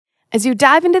As you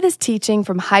dive into this teaching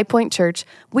from High Point Church,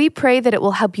 we pray that it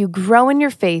will help you grow in your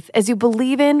faith as you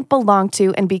believe in, belong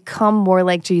to, and become more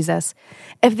like Jesus.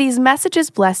 If these messages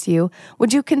bless you,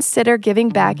 would you consider giving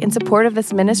back in support of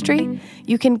this ministry?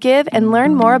 You can give and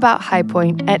learn more about High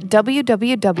Point at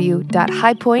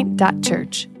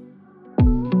www.highpoint.church.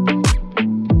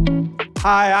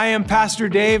 Hi, I am Pastor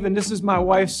Dave, and this is my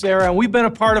wife, Sarah, and we've been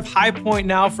a part of High Point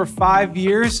now for 5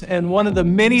 years, and one of the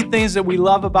many things that we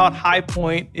love about High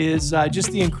Point is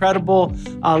just the incredible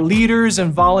leaders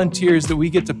and volunteers that we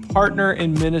get to partner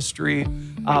in ministry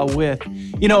with.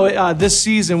 You know, this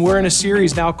season, we're in a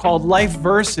series now called Life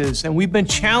Verses, and we've been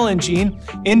challenging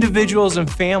individuals and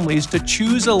families to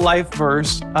choose a life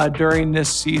verse during this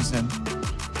season.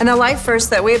 And the life verse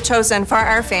that we have chosen for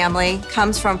our family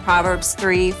comes from Proverbs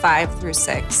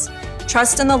 3:5-6.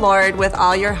 Trust in the Lord with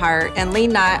all your heart and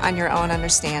lean not on your own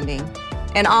understanding.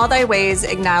 In all thy ways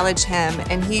acknowledge him,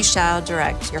 and he shall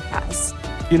direct your paths.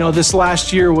 You know, this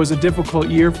last year was a difficult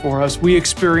year for us. We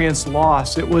experienced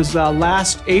loss. It was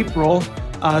last April,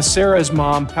 Sarah's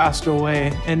mom passed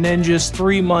away. And then just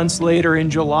 3 months later in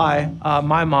July,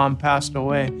 my mom passed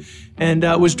away. And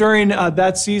it was during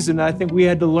that season, I think we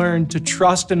had to learn to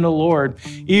trust in the Lord,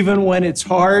 even when it's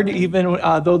hard, even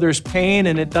though there's pain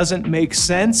and it doesn't make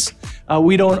sense.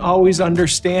 We don't always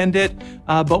understand it,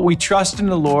 but we trust in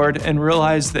the Lord and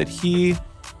realize that he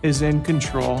is in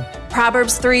control.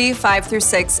 Proverbs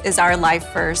 3:5-6 is our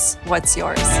life verse. What's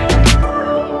yours?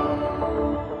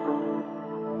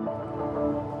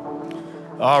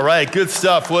 All right, good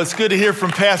stuff. Well, it's good to hear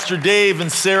from Pastor Dave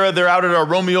and Sarah. They're out at our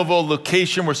Romeoville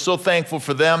location. We're so thankful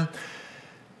for them.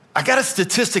 I got a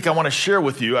statistic I want to share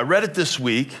with you. I read it this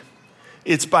week.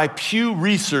 It's by Pew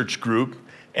Research Group,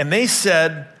 and they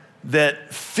said that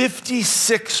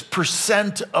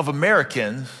 56% of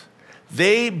Americans,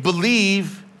 they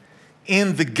believe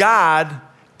in the God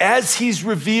as he's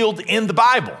revealed in the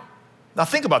Bible. Now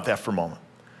think about that for a moment.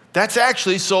 That's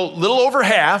actually, so little over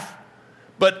half,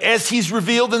 but as he's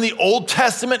revealed in the Old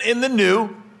Testament in the New,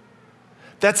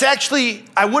 that's actually,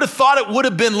 I would have thought it would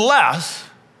have been less,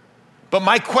 but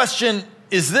my question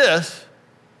is this: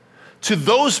 to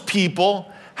those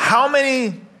people, how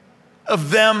many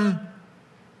of them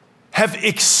have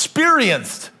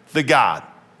experienced the God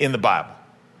in the Bible?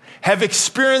 Have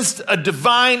experienced a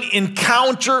divine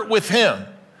encounter with him?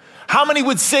 How many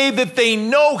would say that they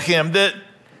know him, that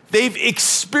they've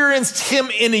experienced him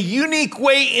in a unique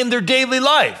way in their daily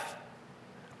life?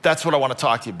 That's what I want to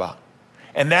talk to you about.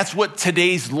 And that's what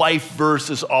today's life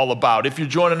verse is all about. If you're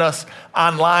joining us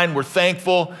online, we're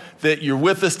thankful that you're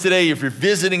with us today. If you're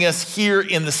visiting us here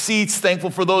in the seats, thankful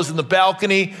for those in the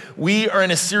balcony. We are in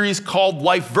a series called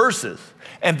Life Verses.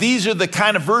 And these are the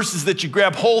kind of verses that you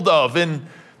grab hold of, and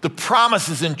the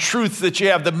promises and truths that you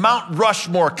have, the Mount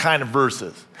Rushmore kind of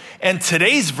verses. And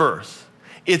today's verse,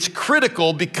 it's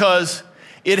critical because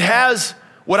it has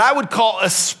what I would call a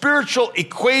spiritual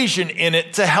equation in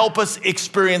it to help us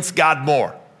experience God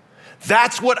more.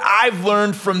 That's what I've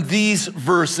learned from these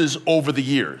verses over the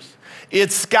years.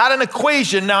 It's got an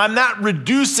equation. Now, I'm not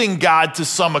reducing God to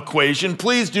some equation.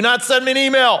 Please do not send me an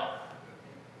email.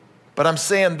 But I'm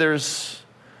saying there's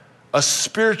a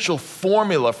spiritual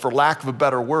formula, for lack of a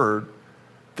better word,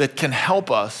 that can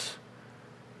help us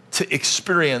to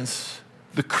experience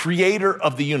the creator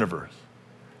of the universe.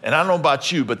 And I don't know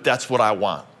about you, but that's what I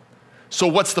want. So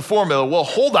what's the formula? Well,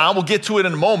 hold on, we'll get to it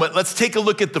in a moment. Let's take a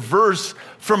look at the verse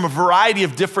from a variety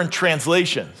of different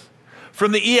translations.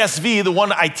 From the ESV, the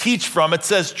one I teach from, it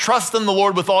says, trust in the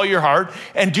Lord with all your heart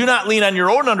and do not lean on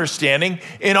your own understanding.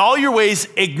 In all your ways,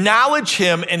 acknowledge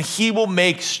him and he will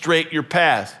make straight your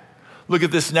path. Look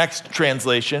at this next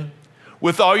translation.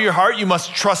 With all your heart, you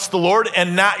must trust the Lord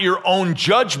and not your own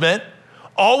judgment.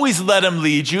 Always let him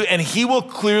lead you, and he will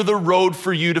clear the road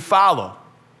for you to follow.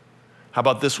 How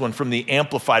about this one from the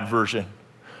Amplified Version?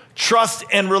 Trust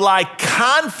and rely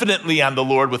confidently on the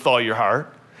Lord with all your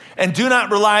heart, and do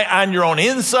not rely on your own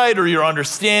insight or your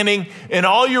understanding. In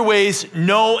all your ways,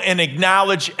 know and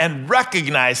acknowledge and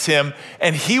recognize him,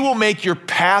 and he will make your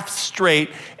path straight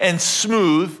and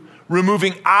smooth,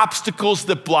 removing obstacles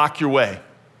that block your way.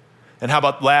 And how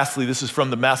about lastly, this is from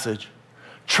the Message.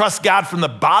 Trust God from the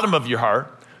bottom of your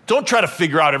heart. Don't try to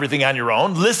figure out everything on your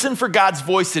own. Listen for God's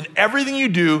voice in everything you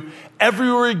do,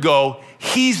 everywhere you go.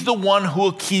 He's the one who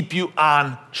will keep you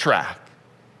on track.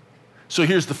 So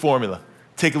here's the formula.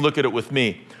 Take a look at it with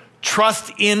me.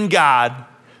 Trust in God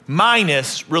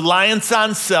minus reliance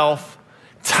on self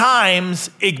times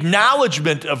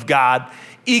acknowledgement of God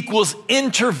equals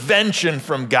intervention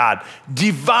from God,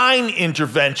 divine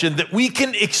intervention that we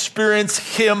can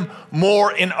experience him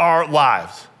more in our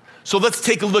lives. So let's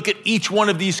take a look at each one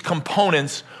of these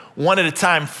components one at a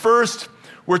time. First,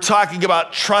 we're talking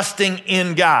about trusting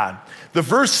in God. The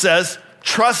verse says,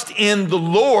 trust in the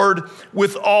Lord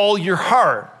with all your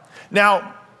heart.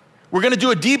 Now, we're going to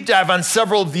do a deep dive on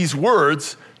several of these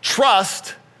words.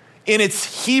 Trust, in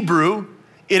its Hebrew,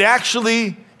 it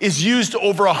actually is used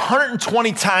over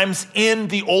 120 times in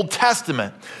the Old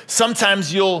Testament.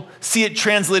 Sometimes you'll see it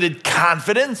translated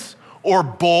confidence or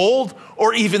bold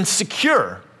or even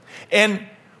secure. And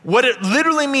what it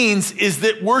literally means is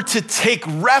that we're to take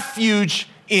refuge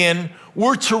in,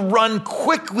 we're to run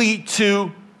quickly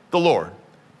to the Lord.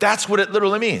 That's what it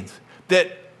literally means,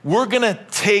 that we're gonna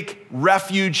take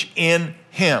refuge in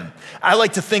Him. I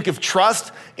like to think of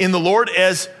trust in the Lord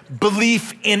as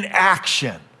belief in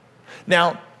action.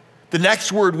 Now, the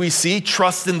next word we see,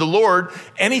 trust in the Lord,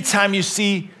 anytime you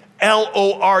see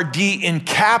L-O-R-D in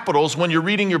capitals, when you're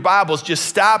reading your Bibles, just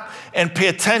stop and pay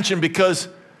attention because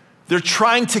they're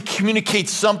trying to communicate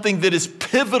something that is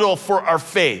pivotal for our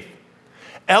faith.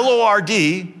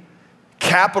 L-O-R-D,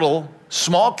 capital,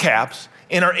 small caps,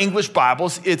 in our English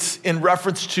Bibles, it's in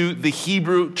reference to the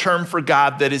Hebrew term for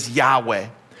God that is Yahweh.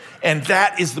 And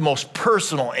that is the most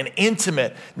personal and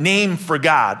intimate name for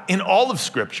God in all of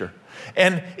Scripture.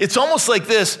 And it's almost like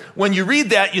this, when you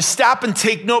read that, you stop and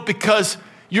take note because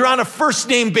you're on a first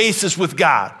name basis with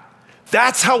God.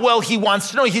 That's how well He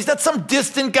wants to know you. He's not some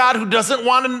distant God who doesn't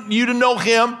want you to know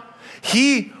Him.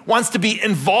 He wants to be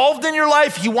involved in your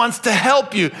life. He wants to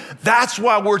help you. That's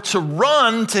why we're to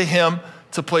run to Him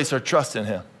to place our trust in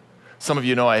Him. Some of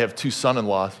you know I have 2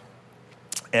 son-in-laws.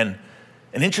 And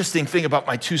an interesting thing about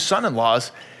my 2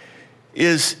 son-in-laws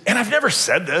is, and I've never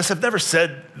said this, I've never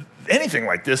said anything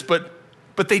like this, but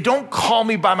they don't call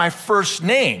me by my first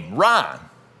name, Ron.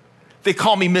 They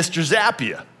call me Mr.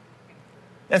 Zappia.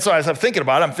 And so as I'm thinking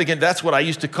about it, I'm thinking that's what I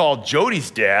used to call Jody's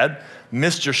dad,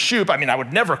 Mr. Shoop. I mean, I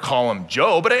would never call him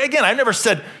Joe, but again, I never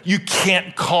said, you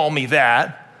can't call me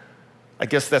that. I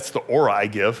guess that's the aura I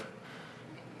give.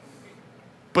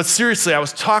 But seriously, I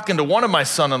was talking to one of my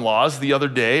son-in-laws the other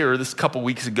day, or this couple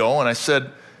weeks ago, and I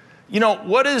said,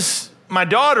 what does my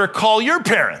daughter call your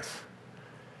parents?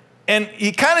 And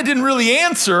he kind of didn't really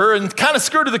answer and kind of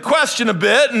skirted the question a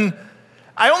bit, and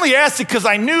I only asked it because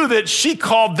I knew that she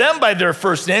called them by their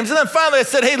first names. And then finally I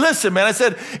said, hey, listen, man, I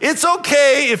said, it's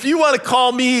okay if you want to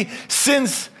call me,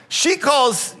 since she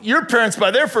calls your parents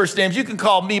by their first names, you can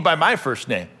call me by my first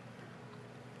name.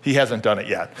 He hasn't done it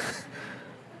yet.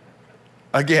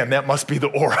 Again, that must be the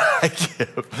aura I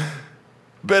give.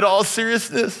 But in all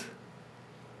seriousness,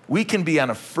 we can be on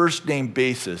a first name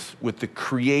basis with the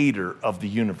creator of the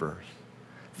universe.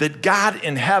 That God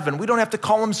in heaven, we don't have to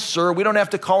call Him sir, we don't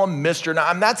have to call Him Mr. Now,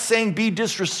 I'm not saying be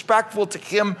disrespectful to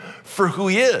Him for who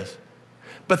He is,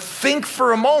 but think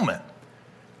for a moment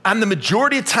on the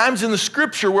majority of times in the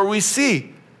Scripture where we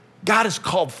see God is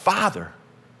called Father.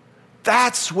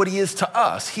 That's what He is to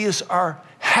us. He is our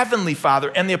Heavenly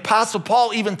Father. And the Apostle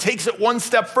Paul even takes it one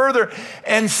step further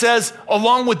and says,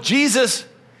 along with Jesus,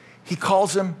 he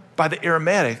calls Him by the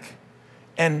Aramaic,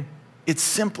 and it's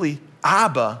simply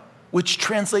Abba, which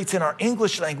translates in our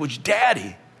English language,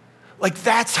 Daddy. Like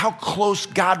that's how close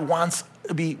God wants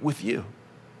to be with you.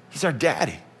 He's our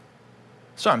daddy.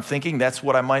 So I'm thinking that's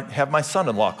what I might have my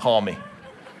son-in-law call me.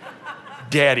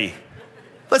 Daddy.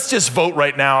 Let's just vote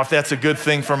right now if that's a good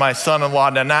thing for my son-in-law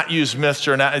to not use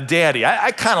Mr. Not Daddy.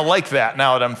 I kind of like that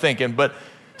now that I'm thinking. But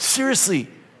seriously,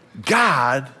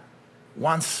 God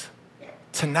wants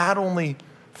to not only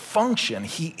function,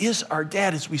 He is our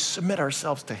dad as we submit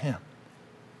ourselves to Him.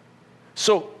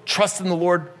 So trust in the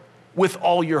Lord with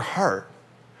all your heart.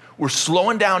 We're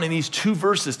slowing down in these 2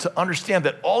 verses to understand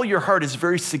that all your heart is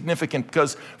very significant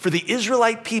because for the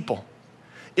Israelite people,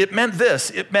 it meant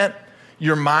this. It meant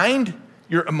your mind,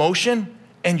 your emotion,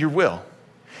 and your will.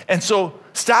 And so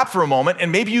stop for a moment,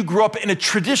 and maybe you grew up in a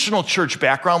traditional church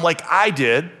background like I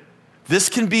did. This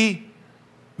can be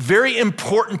very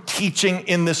important teaching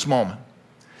in this moment.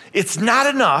 It's not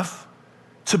enough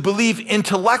to believe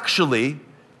intellectually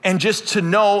and just to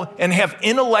know and have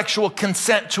intellectual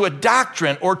consent to a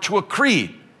doctrine or to a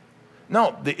creed.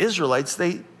 No, the Israelites,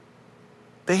 they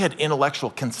had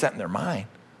intellectual consent in their mind,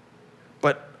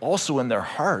 but also in their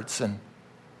hearts, and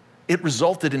it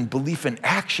resulted in belief in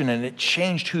action, and it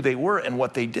changed who they were and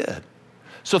what they did.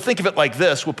 So think of it like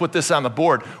this. We'll put this on the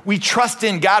board. We trust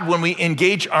in God when we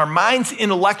engage our minds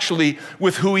intellectually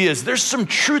with who He is. There's some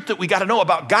truth that we got to know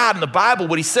about God in the Bible,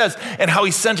 what He says, and how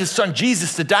He sent His Son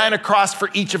Jesus to die on a cross for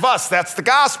each of us. That's the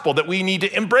gospel, that we need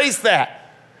to embrace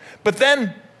that. But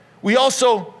then we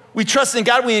trust in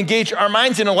God when we engage our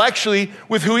minds intellectually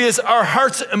with who He is, our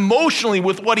hearts emotionally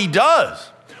with what He does.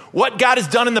 what God has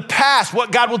done in the past,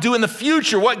 what God will do in the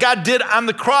future, what God did on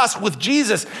the cross with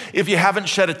Jesus, if you haven't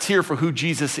shed a tear for who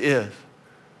Jesus is,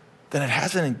 then it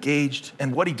hasn't engaged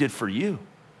in what he did for you.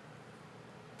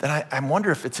 Then I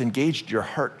wonder if it's engaged your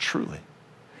heart truly.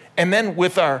 And then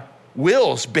with our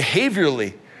wills,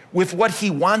 behaviorally, with what he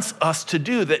wants us to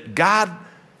do, that God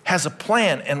has a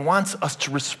plan and wants us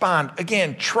to respond.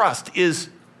 Again, trust is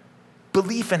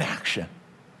belief in action.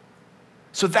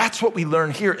 So that's what we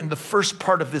learn here in the first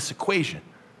part of this equation.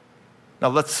 Now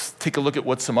let's take a look at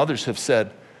what some others have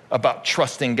said about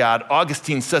trusting God.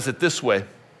 Augustine says it this way.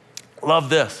 Love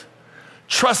this.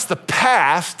 Trust the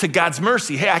past to God's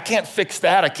mercy. Hey, I can't fix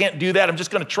that. I can't do that. I'm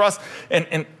just going to trust.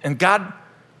 And God,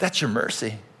 that's your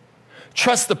mercy.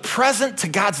 Trust the present to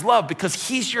God's love because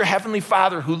he's your heavenly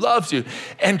Father who loves you.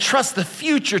 And trust the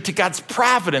future to God's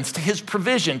providence, to his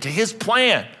provision, to his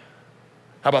plan.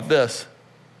 How about this?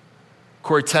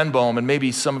 Corrie ten Boom, and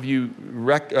maybe some of you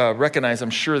recognize,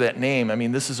 I'm sure, that name. I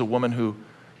mean, this is a woman who,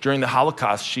 during the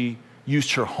Holocaust, she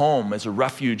used her home as a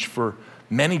refuge for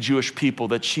many Jewish people,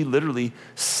 that she literally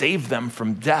saved them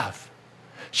from death.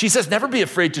 She says, never be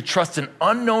afraid to trust an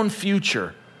unknown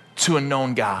future to a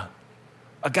known God,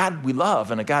 a God we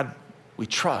love and a God we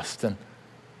trust. And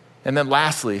then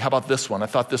lastly, how about this one? I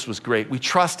thought this was great. We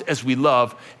trust as we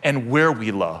love and where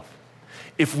we love.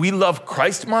 If we love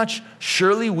Christ much,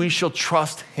 surely we shall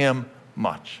trust him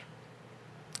much.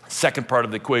 Second part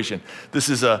of the equation. This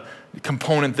is a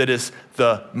component that is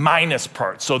the minus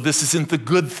part. So this isn't the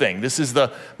good thing. This is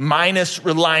the minus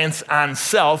reliance on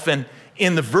self. And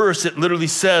in the verse, it literally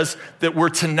says that we're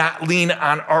to not lean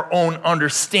on our own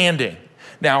understanding.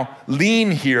 Now,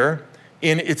 lean here,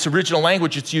 in its original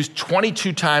language, it's used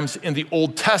 22 times in the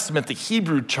Old Testament, the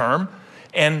Hebrew term.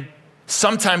 And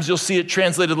sometimes you'll see it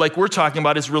translated like we're talking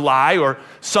about as rely, or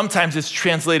sometimes it's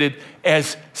translated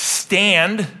as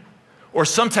stand, or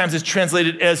sometimes it's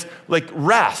translated as like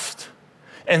rest.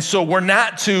 And so we're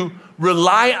not to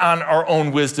rely on our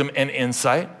own wisdom and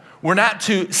insight. We're not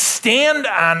to stand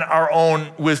on our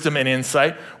own wisdom and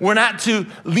insight. We're not to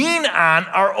lean on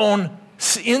our own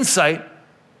insight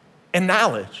and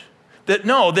knowledge.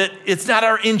 That it's not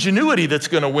our ingenuity that's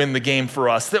going to win the game for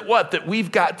us. That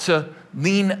we've got to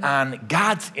lean on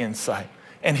God's insight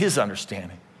and his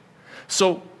understanding.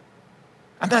 So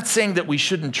I'm not saying that we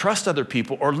shouldn't trust other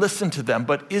people or listen to them,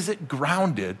 but is it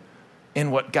grounded in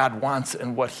what God wants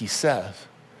and what he says?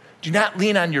 Do not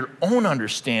lean on your own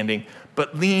understanding,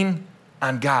 but lean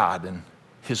on God and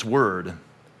his word.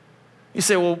 You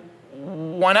say, well,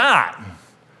 why not?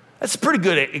 That's a pretty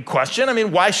good question. I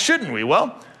mean, why shouldn't we?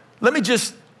 Well,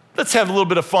 let's have a little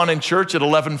bit of fun in church at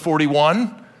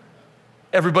 11:41.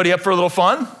 Everybody up for a little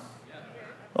fun?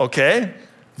 Okay.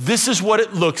 This is what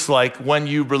it looks like when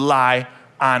you rely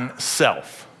on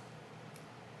self.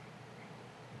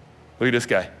 Look at this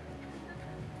guy.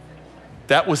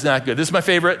 That was not good. This is my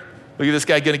favorite. Look at this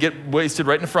guy going to get wasted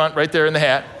right in front, right there in the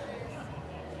hat.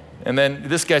 And then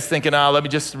this guy's thinking,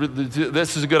 this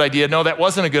is a good idea. No, that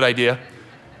wasn't a good idea.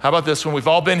 How about this one? We've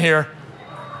all been here.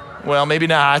 Well, maybe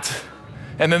not.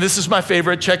 And then this is my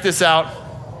favorite. Check this out.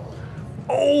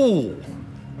 Oh.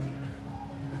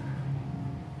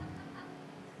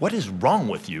 What is wrong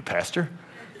with you, Pastor?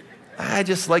 I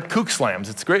just like kook slams.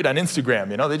 It's great on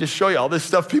Instagram. They just show you all this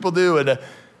stuff people do. And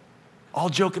all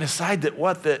joking aside, that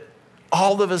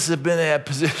all of us have been in that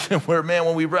position where, man,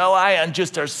 when we rely on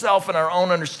just ourselves and our own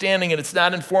understanding and it's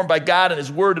not informed by God and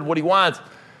his word and what he wants,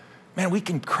 man, we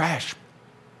can crash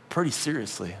pretty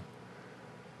seriously.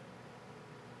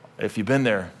 If you've been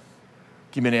there,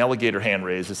 give me an alligator hand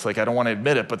raise. It's like, I don't want to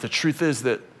admit it, but the truth is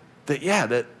that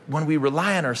when we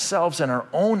rely on ourselves and our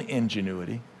own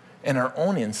ingenuity and our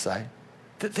own insight,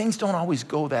 that things don't always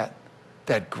go that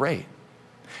great.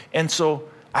 And so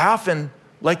I often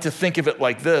like to think of it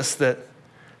like this, that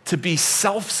to be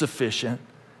self-sufficient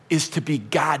is to be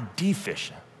God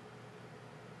deficient.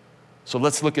 So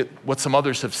let's look at what some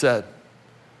others have said.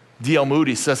 D.L.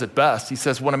 Moody says it best. He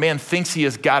says, when a man thinks he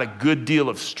has got a good deal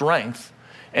of strength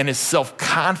and is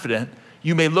self-confident,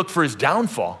 you may look for his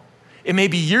downfall. It may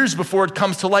be years before it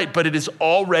comes to light, but it is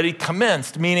already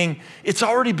commenced, meaning it's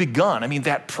already begun. I mean,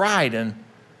 that pride and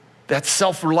that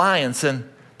self-reliance and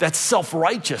that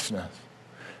self-righteousness.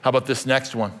 How about this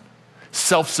next one?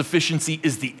 Self-sufficiency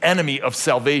is the enemy of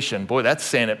salvation. Boy, that's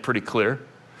saying it pretty clear.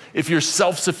 If you're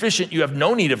self-sufficient, you have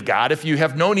no need of God. If you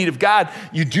have no need of God,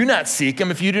 you do not seek him.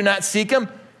 If you do not seek him,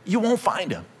 you won't find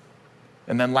him.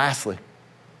 And then lastly,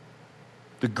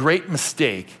 the great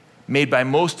mistake made by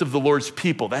most of the Lord's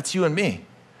people, that's you and me,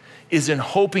 is in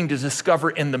hoping to discover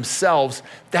in themselves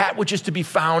that which is to be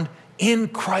found in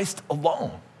Christ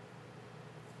alone.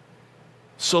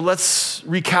 So let's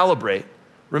recalibrate.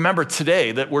 Remember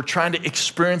today that we're trying to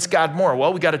experience God more.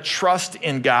 Well, we got to trust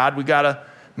in God. We got to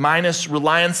minus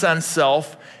reliance on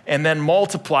self and then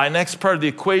multiply. Next part of the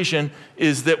equation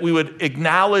is that we would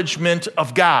acknowledgement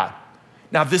of God.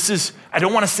 Now I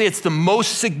don't want to say it's the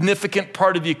most significant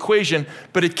part of the equation,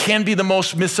 but it can be the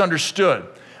most misunderstood.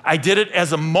 I did it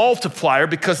as a multiplier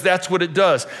because that's what it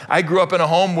does. I grew up in a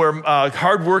home where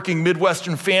hardworking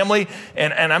Midwestern family,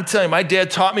 and I'm telling you, my dad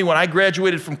taught me when I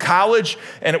graduated from college,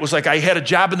 and it was like I had a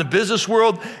job in the business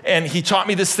world, and he taught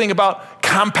me this thing about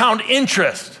compound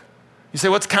interest. You say,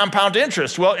 what's compound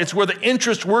interest? Well, it's where the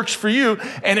interest works for you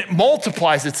and it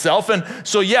multiplies itself. And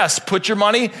so yes, put your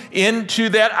money into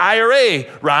that IRA,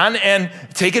 Ron, and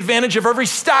take advantage of every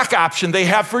stock option they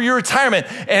have for your retirement.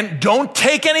 And don't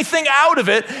take anything out of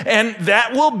it. And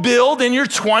that will build in your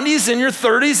 20s and your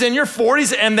 30s and your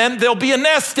 40s, and then there'll be a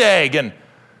nest egg. And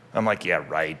I'm like, yeah,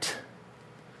 right.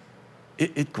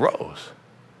 It grows.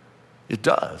 It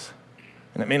does.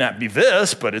 And it may not be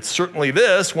this, but it's certainly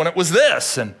this when it was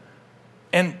this.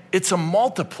 And it's a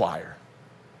multiplier.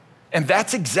 And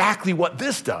that's exactly what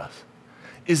this does,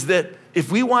 is that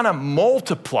if we want to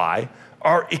multiply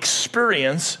our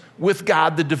experience with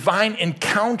God, the divine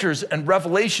encounters and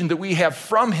revelation that we have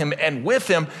from him and with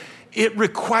him, it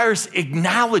requires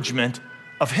acknowledgement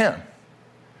of him.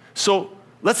 So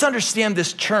let's understand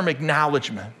this term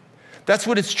acknowledgement. That's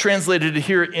what it's translated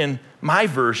here in my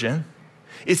version.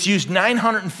 It's used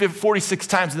 946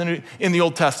 times in the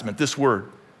Old Testament, this word.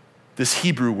 This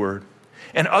Hebrew word.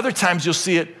 And other times you'll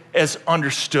see it as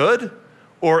understood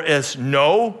or as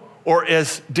know or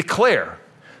as declare.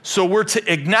 So we're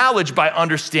to acknowledge by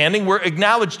understanding, we're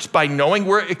acknowledged by knowing,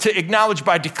 we're to acknowledge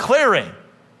by declaring.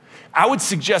 I would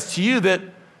suggest to you that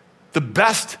the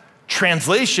best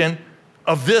translation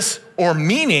of this or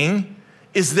meaning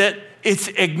is that it's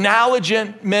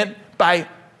acknowledgement by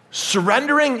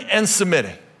surrendering and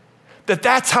submitting.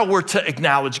 That's how we're to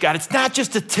acknowledge God. It's not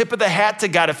just a tip of the hat to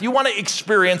God. If you want to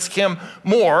experience him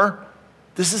more,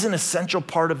 this is an essential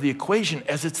part of the equation,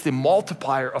 as it's the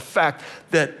multiplier effect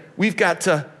that we've got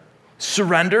to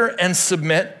surrender and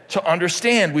submit to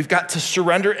understand. We've got to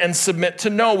surrender and submit to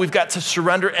know. We've got to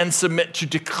surrender and submit to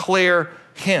declare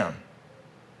him.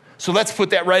 So let's put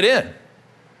that right in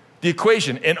the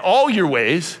equation. In all your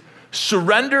ways,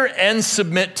 surrender and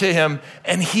submit to him,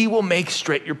 and he will make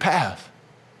straight your path.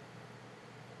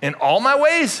 In all my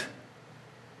ways?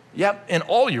 Yep, in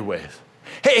all your ways.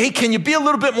 Hey, can you be a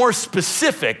little bit more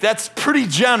specific? That's pretty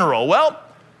general. Well,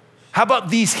 how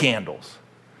about these handles?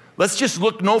 Let's just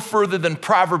look no further than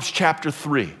Proverbs chapter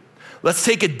 3. Let's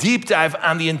take a deep dive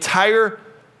on the entire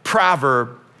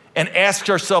proverb and ask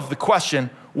ourselves the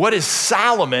question, what is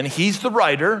Solomon? He's the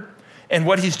writer, and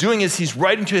what he's doing is he's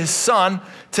writing to his son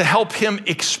to help him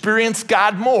experience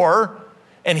God more,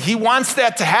 and he wants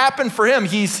that to happen for him.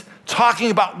 He's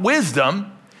talking about wisdom.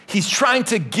 He's trying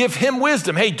to give him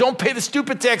wisdom. Hey, don't pay the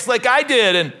stupid tax like I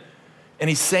did. And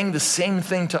he's saying the same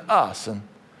thing to us. And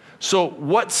so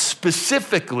what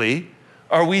specifically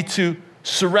are we to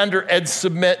surrender and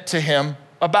submit to him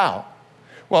about?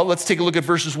 Well, let's take a look at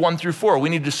verses 1-4. We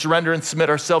need to surrender and submit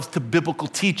ourselves to biblical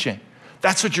teaching.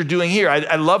 That's what you're doing here.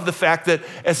 I love the fact that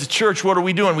as a church, what are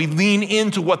we doing? We lean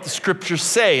into what the scriptures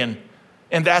say.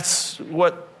 And that's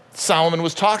what Solomon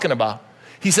was talking about.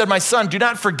 He said, my son, do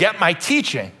not forget my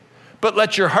teaching, but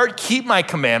let your heart keep my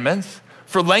commandments.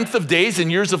 For length of days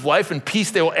and years of life and peace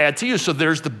they will add to you. So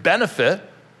there's the benefit.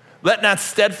 Let not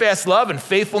steadfast love and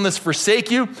faithfulness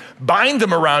forsake you. Bind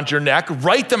them around your neck.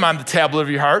 Write them on the tablet of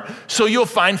your heart, so you'll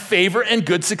find favor and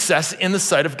good success in the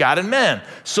sight of God and man.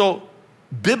 So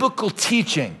biblical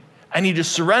teaching, I need to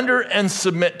surrender and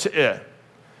submit to it.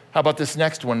 How about this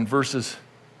next one, verses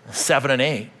 7 and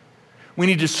 8? We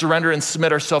need to surrender and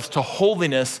submit ourselves to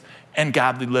holiness and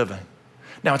godly living.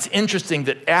 Now, it's interesting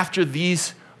that after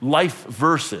these life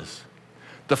verses,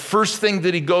 the first thing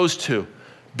that he goes to,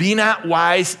 be not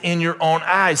wise in your own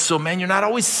eyes. So, man, you're not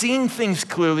always seeing things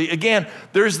clearly. Again,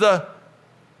 there's the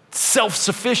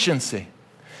self-sufficiency.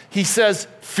 He says,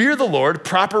 fear the Lord,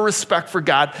 proper respect for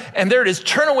God. And there it is,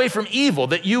 turn away from evil,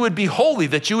 that you would be holy,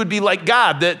 that you would be like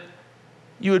God, that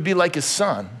you would be like his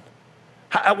son.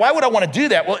 Why would I want to do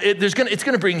that? Well, it's going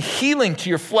to bring healing to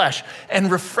your flesh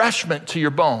and refreshment to your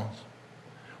bones.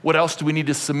 What else do we need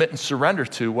to submit and surrender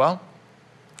to? Well,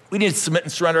 we need to submit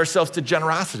and surrender ourselves to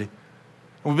generosity.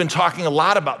 We've been talking a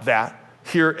lot about that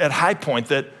here at High Point,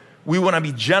 that we want to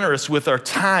be generous with our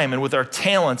time and with our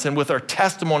talents and with our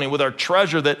testimony and with our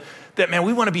treasure, that man,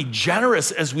 we want to be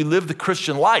generous as we live the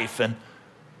Christian life. And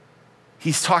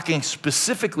he's talking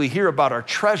specifically here about our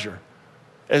treasure.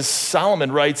 as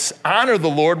Solomon writes, honor the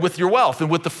Lord with your wealth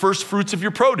and with the first fruits of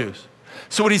your produce.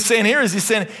 So what he's saying here is he's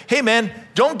saying, hey man,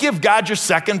 don't give God your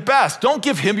second best. Don't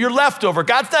give him your leftover.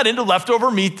 God's not into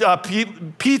leftover meat,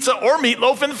 pizza or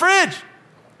meatloaf in the fridge.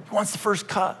 He wants the first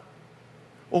cut.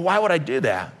 Well, why would I do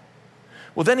that?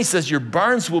 Well, then he says, your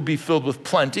barns will be filled with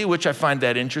plenty, which I find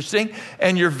that interesting,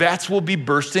 and your vats will be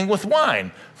bursting with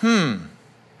wine.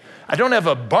 I don't have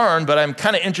a barn, but I'm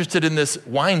kind of interested in this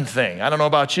wine thing. I don't know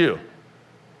about you.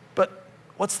 But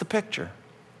what's the picture?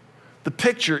 The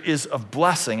picture is of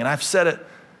blessing, and I've said it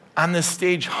on this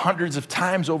stage hundreds of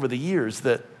times over the years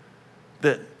that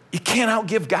you can't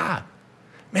outgive God.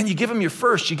 Man, you give him your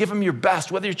first, you give him your best,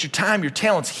 whether it's your time, your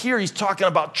talents. Here he's talking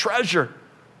about treasure.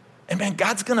 And man,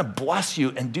 God's gonna bless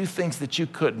you and do things that you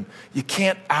couldn't. You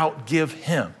can't outgive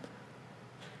him.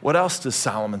 What else does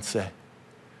Solomon say?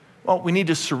 Well, we need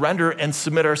to surrender and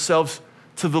submit ourselves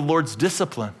to the Lord's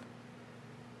discipline.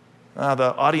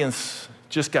 The audience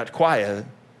just got quiet.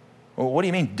 Well, what do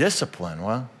you mean discipline?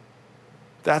 Well,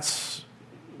 that's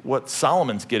what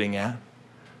Solomon's getting at.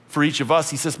 For each of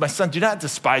us, he says, my son, do not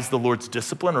despise the Lord's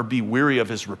discipline or be weary of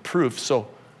his reproof. So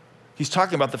he's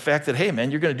talking about the fact that, hey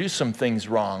man, you're gonna do some things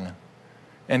wrong.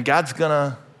 And God's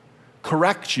gonna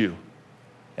correct you.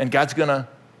 And God's gonna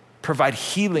provide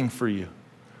healing for you.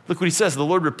 Look what he says, the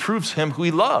Lord reproves him who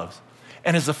he loves.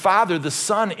 And as a father, the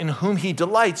son in whom he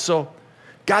delights. So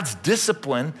God's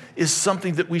discipline is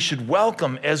something that we should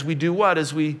welcome as we do what?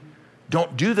 As we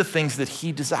don't do the things that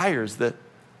he desires, that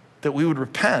we would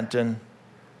repent and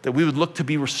that we would look to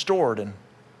be restored.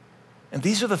 And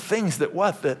these are the things that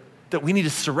we need to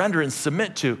surrender and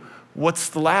submit to. What's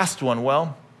the last one?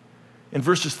 Well, in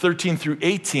verses 13 through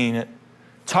 18, it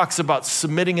talks about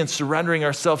submitting and surrendering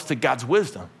ourselves to God's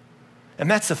wisdom. And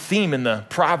that's a theme in the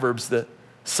Proverbs that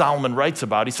Solomon writes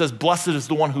about. He says, blessed is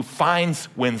the one who finds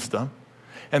wisdom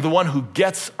and the one who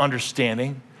gets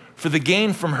understanding, for the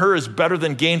gain from her is better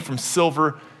than gain from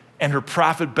silver and her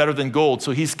profit better than gold.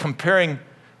 So he's comparing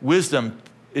wisdom.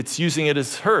 It's using it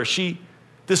as her.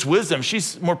 This wisdom,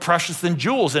 she's more precious than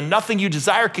jewels, and nothing you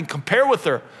desire can compare with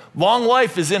her. Long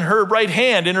life is in her right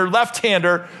hand. In her left hand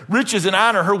are riches and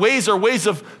honor. Her ways are ways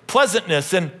of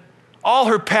pleasantness, and all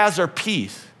her paths are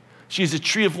peace. She is a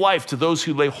tree of life to those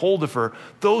who lay hold of her.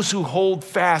 Those who hold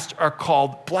fast are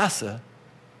called blessed.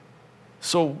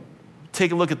 So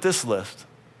take a look at this list.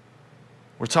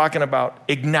 We're talking about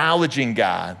acknowledging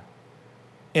God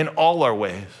in all our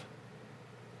ways.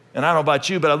 And I don't know about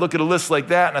you, but I look at a list like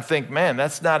that and I think, man,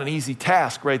 that's not an easy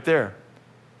task right there.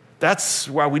 That's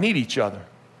why we need each other.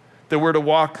 That we're to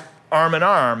walk arm in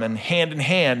arm and hand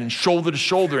and shoulder to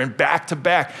shoulder and back to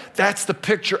back. That's the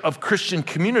picture of Christian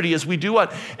community as we do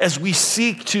what? As we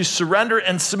seek to surrender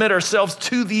and submit ourselves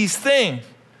to these things.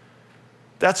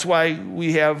 That's why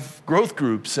we have growth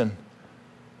groups and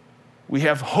we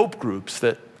have hope groups,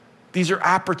 that these are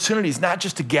opportunities not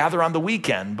just to gather on the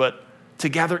weekend, but to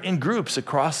gather in groups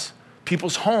across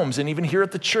people's homes and even here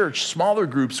at the church, smaller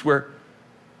groups where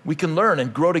we can learn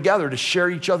and grow together to share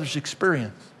each other's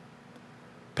experience.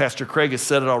 Pastor Craig has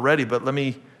said it already, but let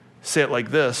me say it like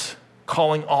this,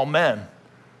 calling all men.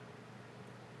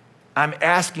 I'm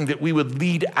asking that we would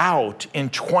lead out in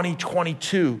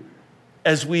 2022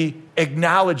 as we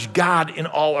acknowledge God in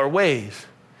all our ways.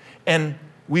 And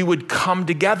we would come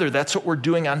together. That's what we're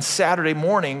doing on Saturday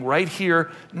morning, right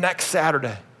here next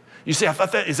Saturday. You say, I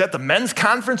thought is that the men's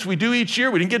conference we do each year?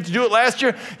 We didn't get to do it last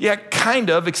year? Yeah, kind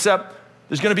of, except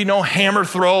there's gonna be no hammer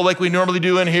throw like we normally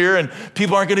do in here, and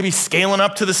people aren't gonna be scaling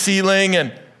up to the ceiling,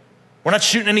 and we're not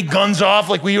shooting any guns off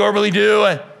like we normally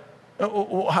do.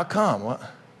 How come?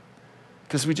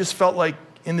 Because we just felt like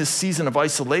in this season of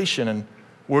isolation and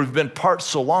where we've been apart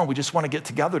so long, we just want to get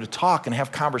together to talk and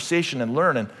have conversation and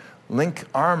learn and link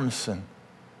arms. And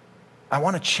I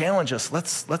want to challenge us.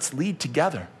 Let's lead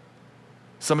together.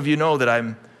 Some of you know that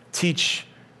I teach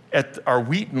at our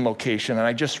Wheaton location, and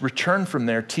I just returned from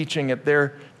there teaching at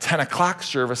their 10 o'clock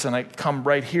service, and I come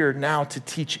right here now to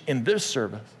teach in this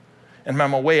service. And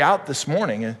on my way out this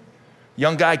morning, a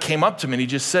young guy came up to me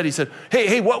and he said,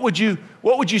 hey, what would you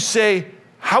say,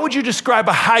 how would you describe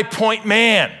a High Point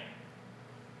man?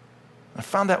 I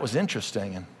found that was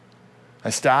interesting, and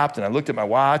I stopped and I looked at my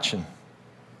watch and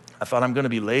I thought, I'm gonna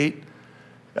be late.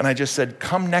 And I just said,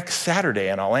 come next Saturday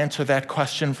and I'll answer that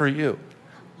question for you.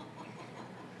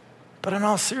 But in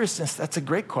all seriousness, that's a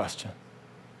great question.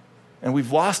 And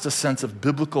we've lost a sense of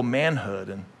biblical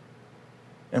manhood.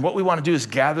 And what we want to do is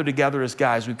gather together as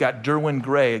guys. We've got Derwin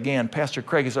Gray. Again, Pastor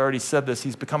Craig has already said this.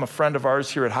 He's become a friend of ours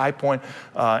here at High Point,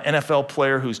 NFL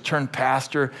player who's turned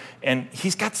pastor. And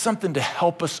he's got something to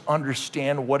help us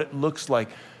understand what it looks like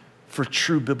for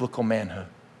true biblical manhood.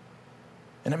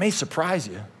 And it may surprise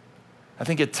you. I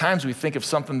think at times we think of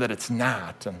something that it's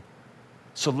not. And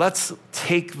so let's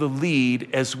take the lead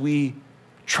as we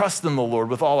trust in the Lord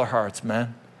with all our hearts,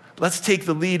 man. Let's take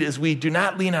the lead as we do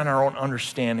not lean on our own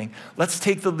understanding. Let's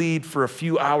take the lead for a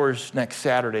few hours next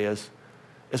Saturday as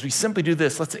we simply do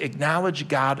this. Let's acknowledge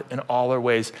God in all our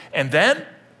ways. And then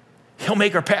he'll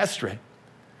make our path straight.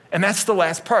 And that's the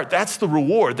last part. That's the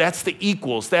reward. That's the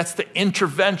equals. That's the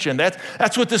intervention.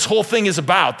 That's what this whole thing is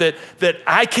about, that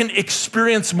I can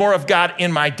experience more of God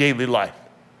in my daily life.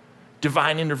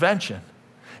 Divine intervention.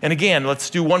 And again, let's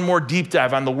do one more deep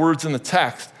dive on the words in the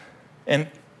text. And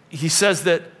he says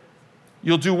that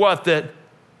you'll do what? That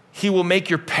he will make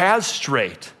your paths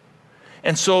straight.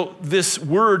 And so this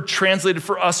word translated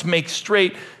for us, make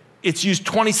straight, it's used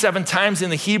 27 times in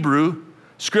the Hebrew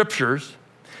scriptures.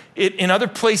 In other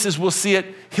places, we'll see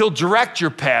it, he'll direct your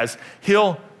paths.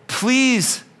 He'll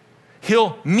please,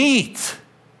 he'll meet.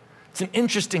 It's an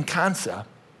interesting concept.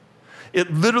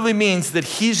 It literally means that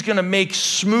he's going to make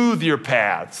smooth your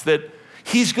paths, that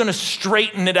he's going to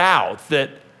straighten it out,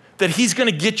 that he's going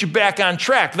to get you back on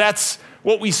track. That's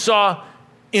what we saw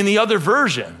in the other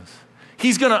versions.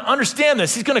 He's going to understand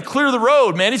this. He's going to clear the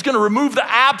road, man. He's going to remove the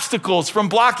obstacles from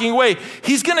blocking way.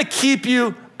 He's going to keep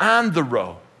you on the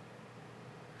road.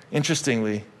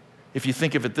 Interestingly, if you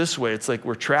think of it this way, it's like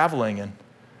we're traveling and,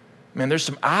 man, there's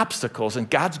some obstacles and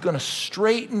God's going to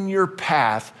straighten your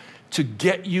path to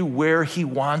get you where he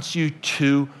wants you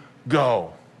to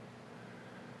go.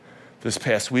 This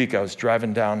past week, I was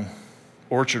driving down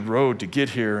Orchard Road to get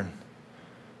here, and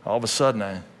all of a sudden,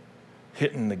 I'm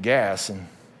hitting the gas, and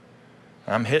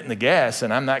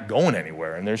I'm not going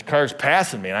anywhere, and there's cars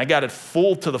passing me, and I got it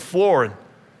full to the floor, and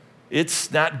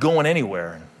it's not going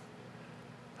anywhere. And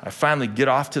I finally get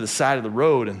off to the side of the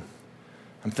road, and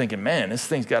I'm thinking, man, this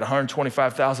thing's got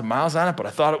 125,000 miles on it, but I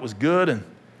thought it was good, and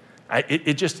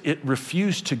it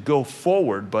refused to go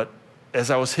forward. But as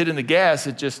I was hitting the gas,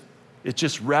 it just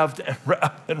revved and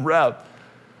revved and revved.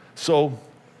 So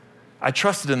I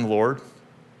trusted in the Lord.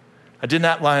 I did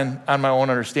not rely on my own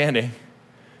understanding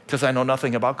because I know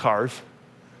nothing about cars,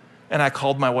 and I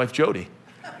called my wife Jody.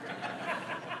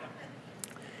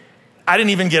 I didn't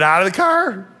even get out of the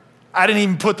car. I didn't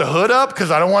even put the hood up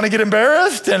because I don't want to get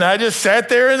embarrassed. And I just sat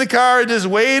there in the car and just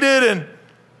waited and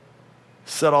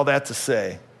said all that to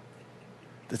say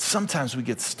that sometimes we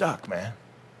get stuck, man.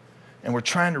 And we're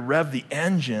trying to rev the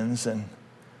engines and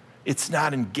it's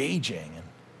not engaging.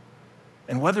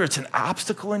 And whether it's an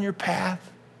obstacle in your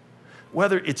path,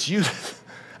 whether it's you,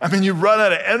 you run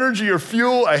out of energy or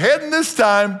fuel ahead in this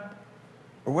time,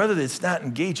 or whether it's not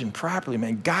engaging properly,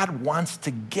 man, God wants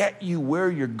to get you where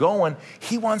you're going.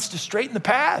 He wants to straighten the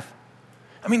path.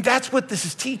 That's what this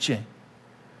is teaching.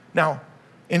 Now,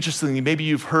 interestingly, maybe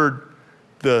you've heard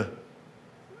the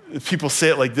people say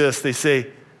it like this. They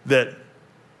say that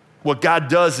what God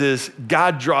does is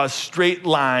God draws straight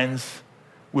lines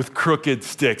with crooked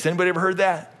sticks. Anybody ever heard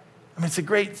that? It's a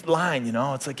great line,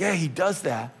 It's like, yeah, he does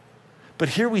that. But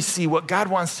here we see what God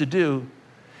wants to do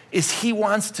is he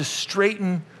wants to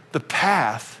straighten the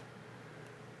path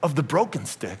of the broken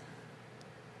stick.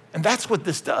 And that's what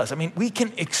this does. We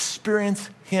can experience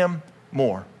him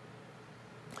more.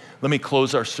 Let me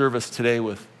close our service today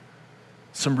with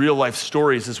some real life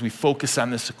stories as we focus on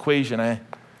this equation. I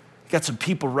got some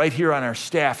people right here on our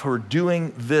staff who are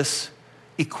doing this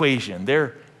equation.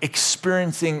 They're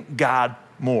experiencing God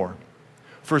more.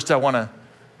 First, I want to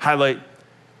highlight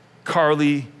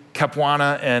Carly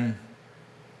Capuana and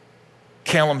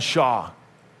Callum Shaw.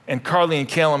 And Carly and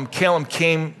Callum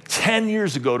came 10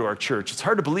 years ago to our church. It's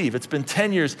hard to believe. It's been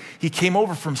 10 years. He came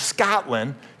over from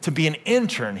Scotland to be an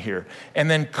intern here. And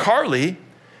then Carly,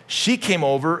 she came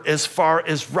over as far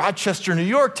as Rochester, New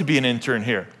York to be an intern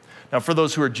here. Now, for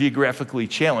those who are geographically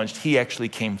challenged, he actually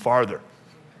came farther.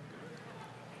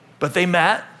 But they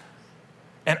met,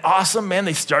 and awesome, man,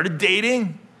 they started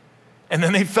dating, and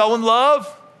then they fell in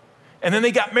love, and then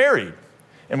they got married.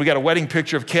 And we got a wedding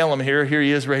picture of Callum here. Here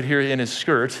he is right here in his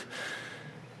skirt.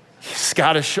 He's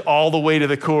Scottish all the way to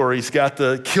the core. He's got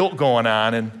the kilt going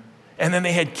on. And then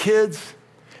they had kids.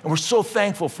 And we're so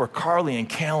thankful for Carly and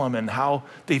Callum and how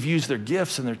they've used their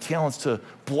gifts and their talents to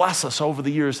bless us over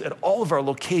the years at all of our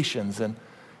locations. And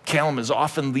Callum is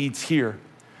often leads here.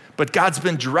 But God's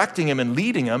been directing him and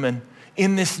leading him. And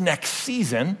in this next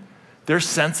season, they're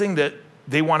sensing that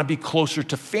they want to be closer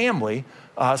to family,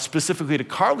 specifically to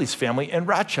Carly's family in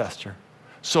Rochester.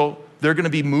 So they're going to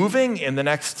be moving in the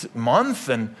next month,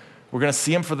 and we're going to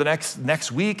see them for the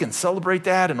next week and celebrate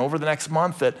that. And over the next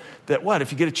month,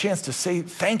 if you get a chance to say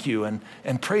thank you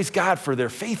and praise God for their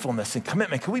faithfulness and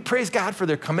commitment. Can we praise God for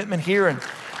their commitment here and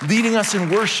leading us in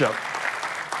worship?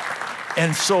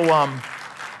 And so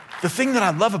the thing that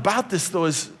I love about this, though,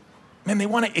 is, man, they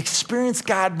want to experience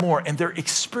God more, and they're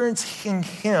experiencing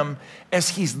him as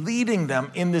he's leading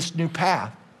them in this new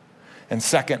path. And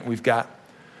second, we've got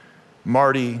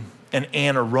Marty and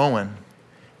Anna Rowan.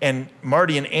 And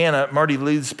Marty and Anna,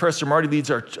 Pastor Marty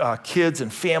leads our kids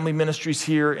and family ministries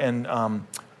here, and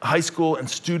high school and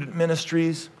student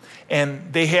ministries.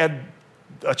 And they had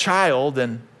a child,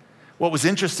 and what was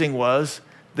interesting was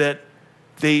that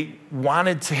they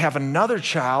wanted to have another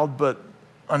child, but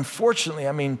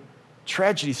unfortunately,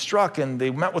 tragedy struck, and they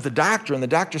met with the doctor, and the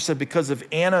doctor said because of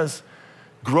Anna's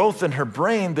growth in her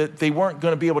brain that they weren't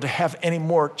going to be able to have any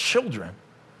more children.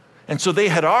 And so they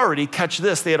had already, catch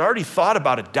this, they had already thought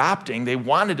about adopting. They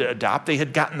wanted to adopt. They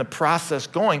had gotten the process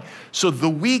going. So the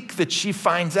week that she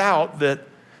finds out that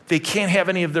they can't have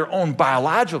any of their own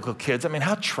biological kids,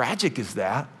 how tragic is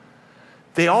that?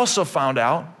 They also found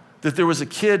out that there was a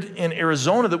kid in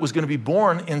Arizona that was going to be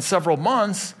born in several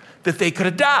months that they could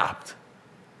adopt.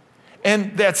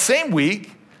 And that same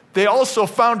week, they also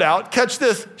found out, catch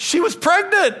this, she was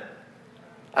pregnant.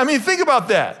 Think about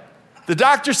that. The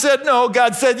doctor said no,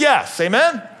 God said yes,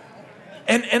 amen?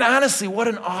 And honestly, what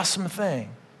an awesome thing.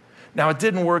 Now, it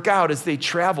didn't work out as they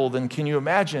traveled, and can you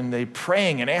imagine, they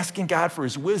praying and asking God for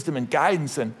his wisdom and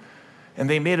guidance, and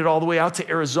they made it all the way out to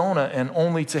Arizona, and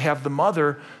only to have the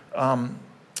mother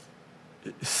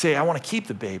say, I want to keep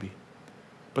the baby.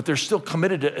 But they're still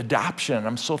committed to adoption.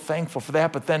 I'm so thankful for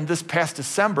that. But then this past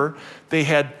December, they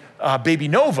had baby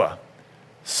Nova.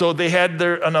 So they had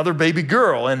another baby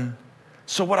girl. And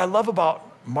so what I love about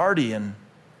Marty and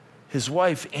his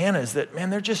wife, Anna, is that, man,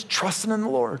 they're just trusting in the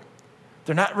Lord.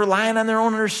 They're not relying on their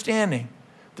own understanding.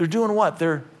 They're doing what?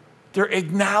 They're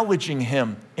acknowledging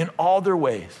him in all their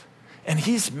ways. And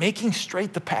he's making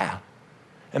straight the path.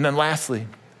 And then lastly,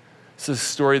 this is a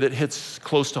story that hits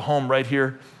close to home right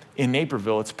here in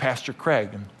Naperville. It's Pastor Craig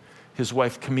and his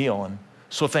wife Camille. And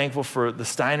so thankful for the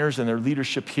Steiners and their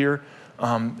leadership here.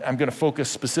 I'm going to focus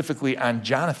specifically on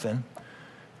Jonathan.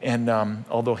 And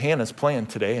although Hannah's playing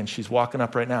today and she's walking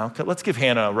up right now, let's give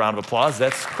Hannah a round of applause.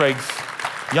 That's Craig's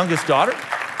youngest daughter,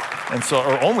 and so,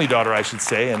 or only daughter, I should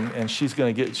say. And she's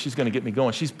going to get me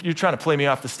going. You're trying to play me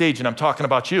off the stage, and I'm talking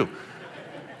about you.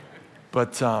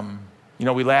 But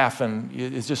we laugh, and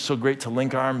it's just so great to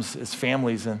link arms as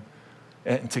families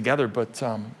and together. But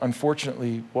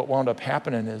unfortunately, what wound up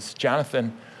happening is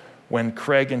Jonathan, when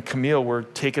Craig and Camille were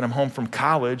taking him home from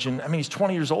college, and he's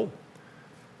 20 years old.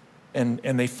 And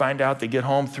they find out, they get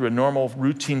home through a normal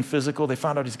routine physical, they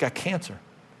found out he's got cancer.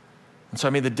 And so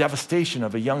the devastation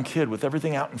of a young kid with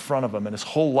everything out in front of him and his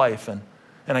whole life, and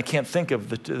I can't think of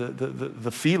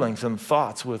the feelings and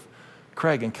thoughts with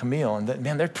Craig and Camille, and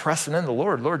man, they're pressing in the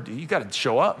Lord. Lord, you got to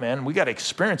show up, man. We got to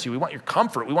experience you. We want your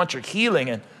comfort. We want your healing,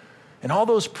 and all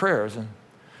those prayers. And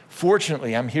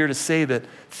fortunately, I'm here to say that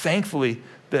thankfully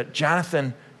that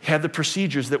Jonathan had the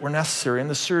procedures that were necessary in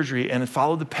the surgery and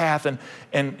followed the path,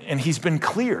 and he's been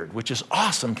cleared, which is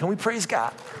awesome. Can we praise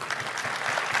God?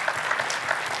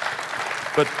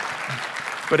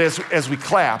 But as we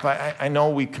clap, I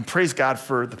know we can praise God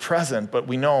for the present, but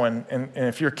we know, and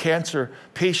if you're a cancer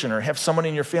patient or have someone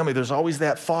in your family, there's always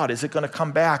that thought, is it going to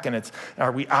come back, and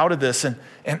are we out of this?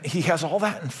 And he has all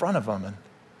that in front of him, and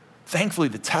thankfully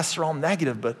the tests are all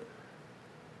negative, but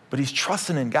he's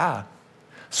trusting in God.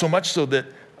 So much so that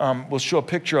we'll show a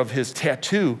picture of his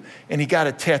tattoo, and he got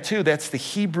a tattoo, that's the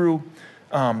Hebrew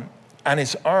on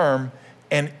his arm,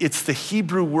 and it's the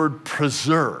Hebrew word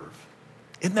preserve.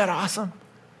 Isn't that awesome?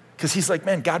 Because he's like,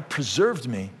 man, God preserved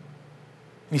me.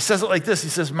 And he says it like this. He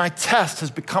says, my test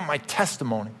has become my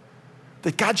testimony.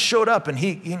 That God showed up and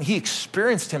he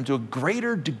experienced him to a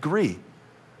greater degree.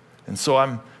 And so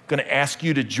I'm going to ask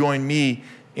you to join me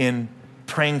in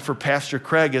praying for Pastor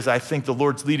Craig as I think the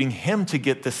Lord's leading him to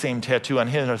get the same tattoo on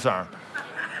his arm.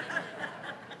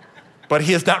 But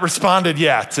he has not responded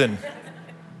yet.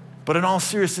 But in all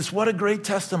seriousness, what a great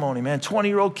testimony, man.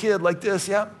 20-year-old kid like this,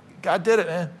 yep. God did it,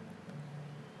 man.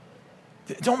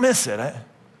 Don't miss it.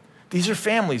 These are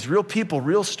families, real people,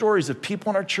 real stories of people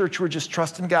in our church who are just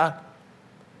trusting God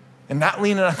and not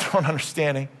leaning on their own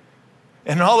understanding.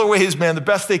 And in all their ways, man, the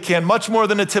best they can, much more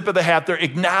than a tip of the hat, they're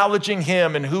acknowledging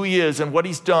him and who he is and what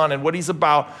he's done and what he's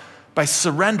about by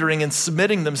surrendering and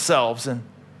submitting themselves.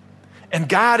 And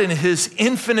God, in his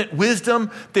infinite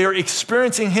wisdom, they're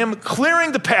experiencing him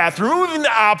clearing the path, removing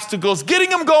the obstacles,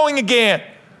 getting them going again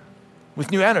with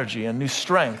new energy and new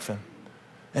strength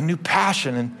and new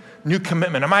passion and new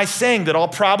commitment. Am I saying that all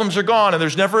problems are gone and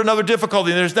there's never another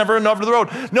difficulty and there's never another road?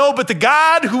 No, but the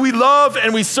God who we love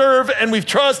and we serve and we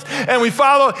trust and we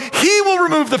follow, he will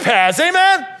remove the paths.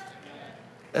 Amen?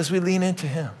 As we lean into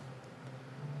him.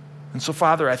 And so,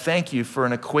 Father, I thank you for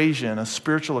an equation, a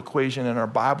spiritual equation in our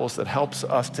Bibles that helps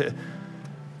us to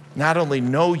not only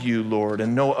know you, Lord,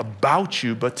 and know about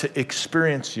you, but to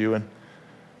experience you. And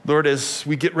Lord, as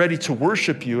we get ready to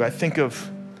worship you, I think of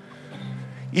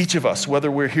each of us,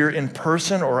 whether we're here in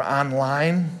person or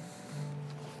online.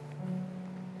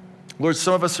 Lord,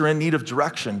 some of us are in need of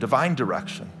direction, divine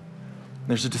direction.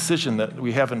 There's a decision that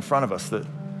we have in front of us that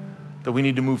we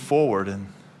need to move forward. And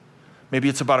maybe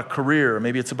it's about a career, or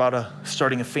maybe it's about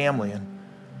starting a family. And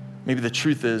maybe the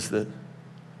truth is that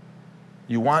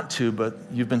you want to, but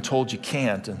you've been told you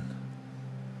can't. And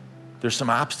there's some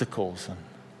obstacles.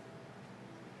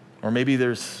 Or maybe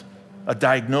there's a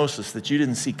diagnosis that you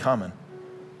didn't see coming.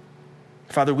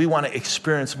 Father, we want to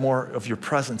experience more of your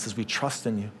presence as we trust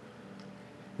in you,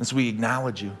 as we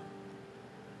acknowledge you.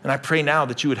 And I pray now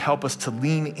that you would help us to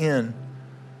lean in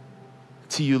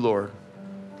to you, Lord,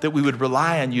 that we would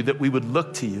rely on you, that we would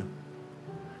look to you.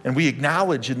 And we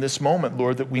acknowledge in this moment,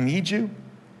 Lord, that we need you.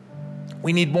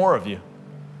 We need more of you.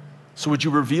 So would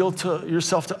you reveal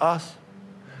yourself to us?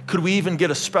 Could we even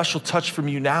get a special touch from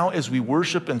you now as we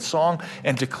worship in song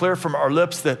and declare from our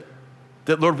lips that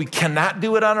Lord, we cannot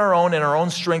do it on our own, in our own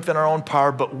strength and our own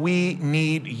power, but we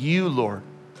need you, Lord,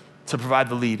 to provide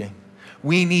the leading.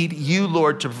 We need you,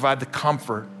 Lord, to provide the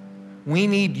comfort. We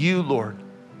need you, Lord,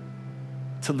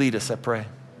 to lead us, I pray.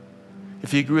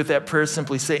 If you agree with that prayer,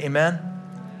 simply say amen.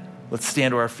 Let's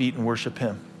stand to our feet and worship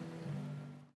him.